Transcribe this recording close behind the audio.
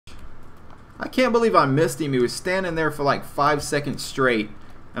I can't believe I missed him. He was standing there for like 5 seconds straight,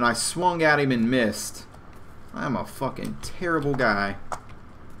 and I swung at him and missed. I'm a fucking terrible guy.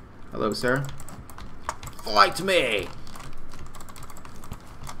 Hello, sir. Fight me!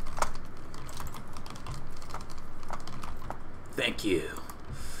 Thank you.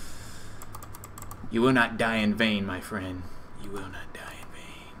 You will not die in vain, my friend. You will not die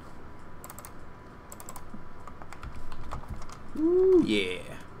in vain. Ooh, yeah.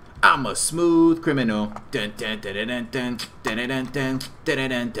 I'm a smooth criminal. Dun dun dun dun dun dun dun dun dun dun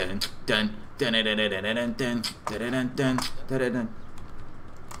dun dun dun dun dun dun dun dun.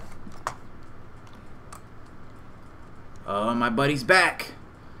 Oh, my buddy's back.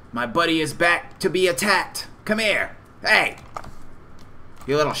 My buddy is back to be attacked. Come here. Hey.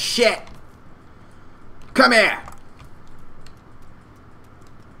 You little shit. Come here.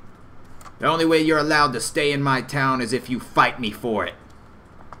 The only way you're allowed to stay in my town is if you fight me for it.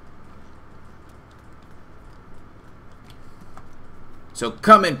 So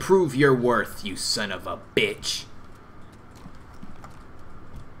come and prove your worth, you son of a bitch.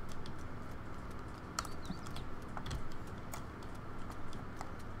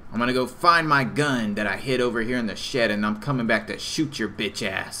 I'm gonna go find my gun that I hid over here in the shed, and I'm coming back to shoot your bitch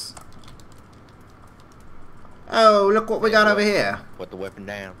ass. Oh, look what we got over here. Put the weapon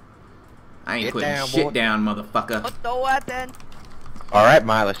down. I ain't Get putting down, shit boy. down, motherfucker. Put the weapon. Alright,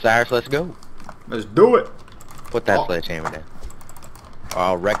 Miley Cyrus, let's go. Let's do it. Put that sledgehammer down. Or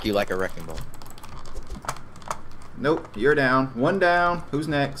I'll wreck you like a wrecking ball. Nope, you're down. One down. Who's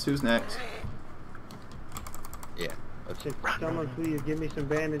next? Who's next? Yeah. Let's Someone please give me some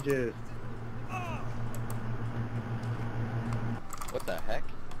bandages. What the heck?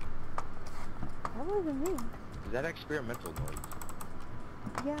 That wasn't me. Is that experimental noise?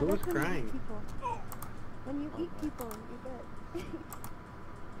 Yeah, Who was that's when you crying? eat people. When you eat people, you're good.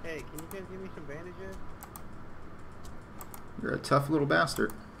 Hey, can you guys give me some bandages? You're a tough little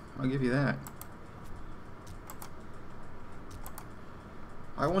bastard. I'll give you that.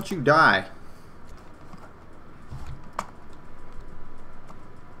 Why won't you die?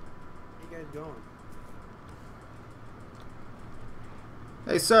 Where you guys going?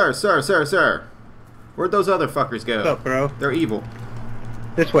 Hey, sir. Where'd those other fuckers go? What's up, bro? They're evil.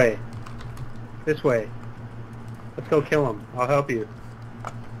 This way. This way. Let's go kill him. I'll help you.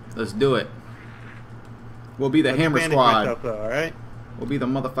 Let's do it. We'll be the Let me Hammer bandage Squad. myself, though, alright? We'll be the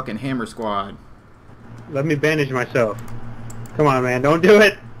motherfucking Hammer Squad. Let me bandage myself. Come on, man. Don't do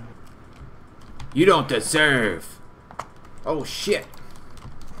it. You don't deserve. Oh, shit.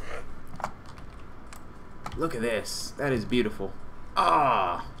 Look at this. That is beautiful.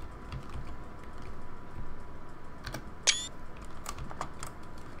 Ah.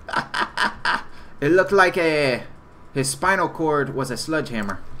 It looked like his spinal cord was a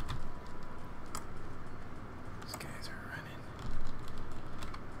sledgehammer. These guys are running.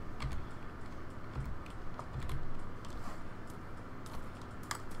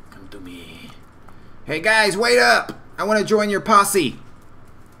 Come to me. Hey guys, wait up! I want to join your posse.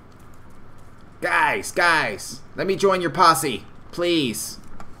 Guys, let me join your posse, please.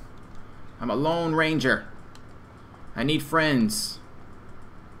 I'm a lone ranger. I need friends.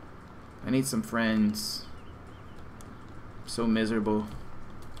 I need some friends. I'm so miserable.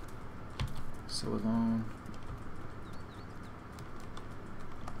 So alone.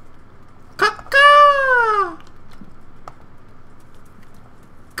 Caca!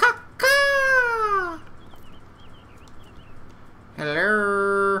 Caca!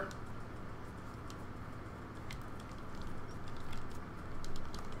 Hello?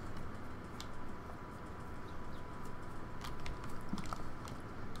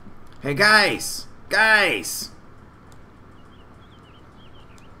 Hey guys!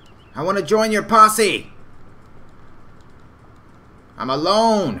 I want to join your posse! I'm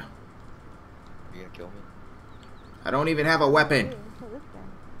alone! You gonna kill me? I don't even have a weapon.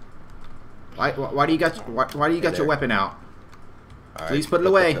 Why do you got your weapon out? All Please right, put it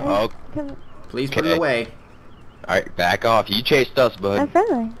away. Oh, Please put it Okay. away. alright, back off. You chased us, I'm bud.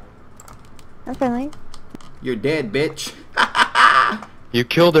 friendly. I'm friendly. You're dead, bitch. You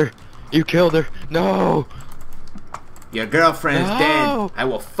killed her. You killed her. No! Your girlfriend's No. dead. I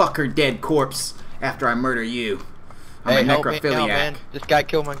will fuck her dead corpse after I murder you. I'm Hey, a help me now, necrophiliac. man. This guy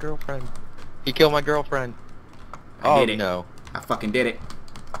killed my girlfriend. He killed my girlfriend. I Oh, did it. no. I fucking did it.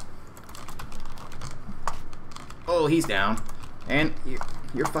 Oh, he's down. And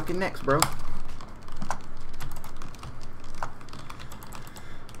you're fucking next, bro.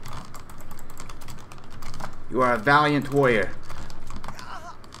 You are a valiant warrior.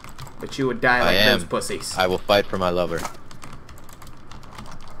 But you would die I like am. those pussies. I will fight for my lover.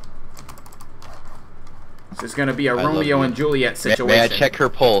 This is gonna be a I love Romeo you. and Juliet situation. May I check her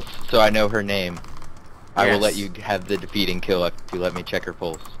pulse so I know her name? I will Yes. let you have the defeating kill if you let me check her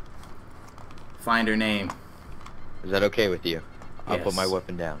pulse. Find her name. Is that okay with you? I'll put my Yes.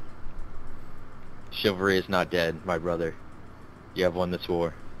 weapon down. Chivalry is not dead, my brother. You have won this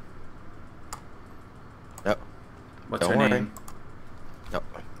war. No. What's Don't her worry. name? No.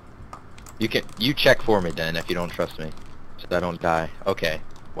 You check for me then if you don't trust me. So I don't die. Okay.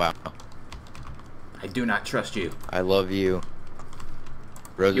 Wow. I do not trust you. I love you.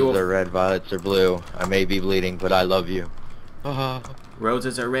 Roses You'll- are red, violets are blue. I may be bleeding, but I love you.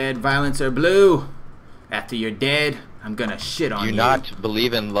 Roses are red, violets are blue. After you're dead, I'm gonna shit on You you. not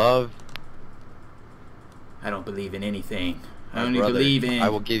believe in love? I don't believe in anything. I My only brother, believe in I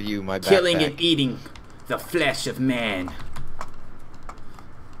will give you my killing backpack. and eating the flesh of man.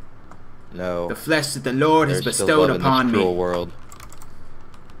 No. The flesh that the Lord has There's still bestowed love in upon this me. cruel world.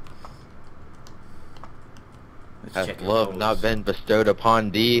 Let's Hath check her love pulse. not been bestowed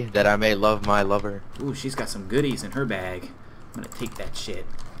upon thee, that I may love my lover? Ooh, she's got some goodies in her bag. I'm gonna take that shit.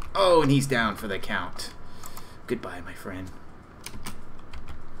 Oh, and he's down for the count. Goodbye, my friend.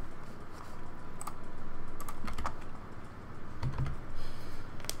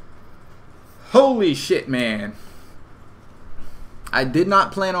 Holy shit, man. I did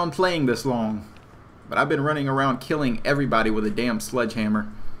not plan on playing this long, but I've been running around killing everybody with a damn sledgehammer.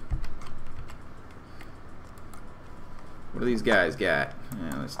 What do these guys got?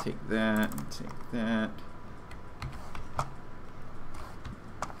 Yeah, let's take that, and take that.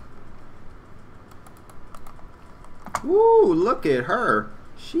 Woo, look at her.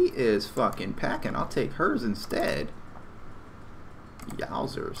 She is fucking packing. I'll take hers instead.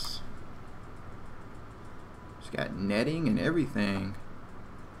 Yowzers. She's got netting and everything.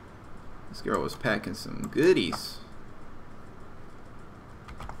 This girl was packing some goodies.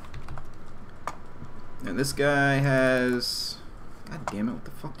 And this guy has... God damn it, what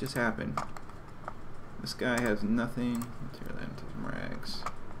the fuck just happened? This guy has nothing. Let's tear that into some rags.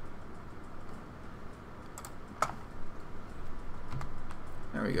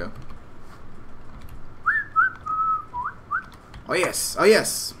 There we go. Oh yes, oh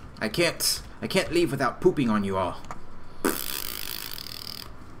yes. I can't leave without pooping on you all.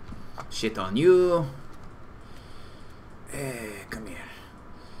 Shit on you. Hey, come here.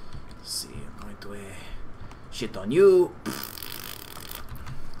 Let's see, I'm going to shit on you.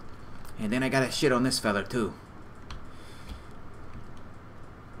 And then I gotta shit on this fella too.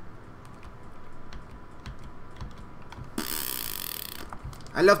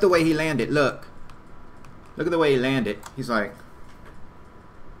 I love the way he landed. Look. Look at the way he landed. He's like...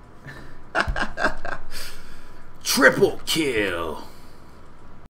 Triple kill.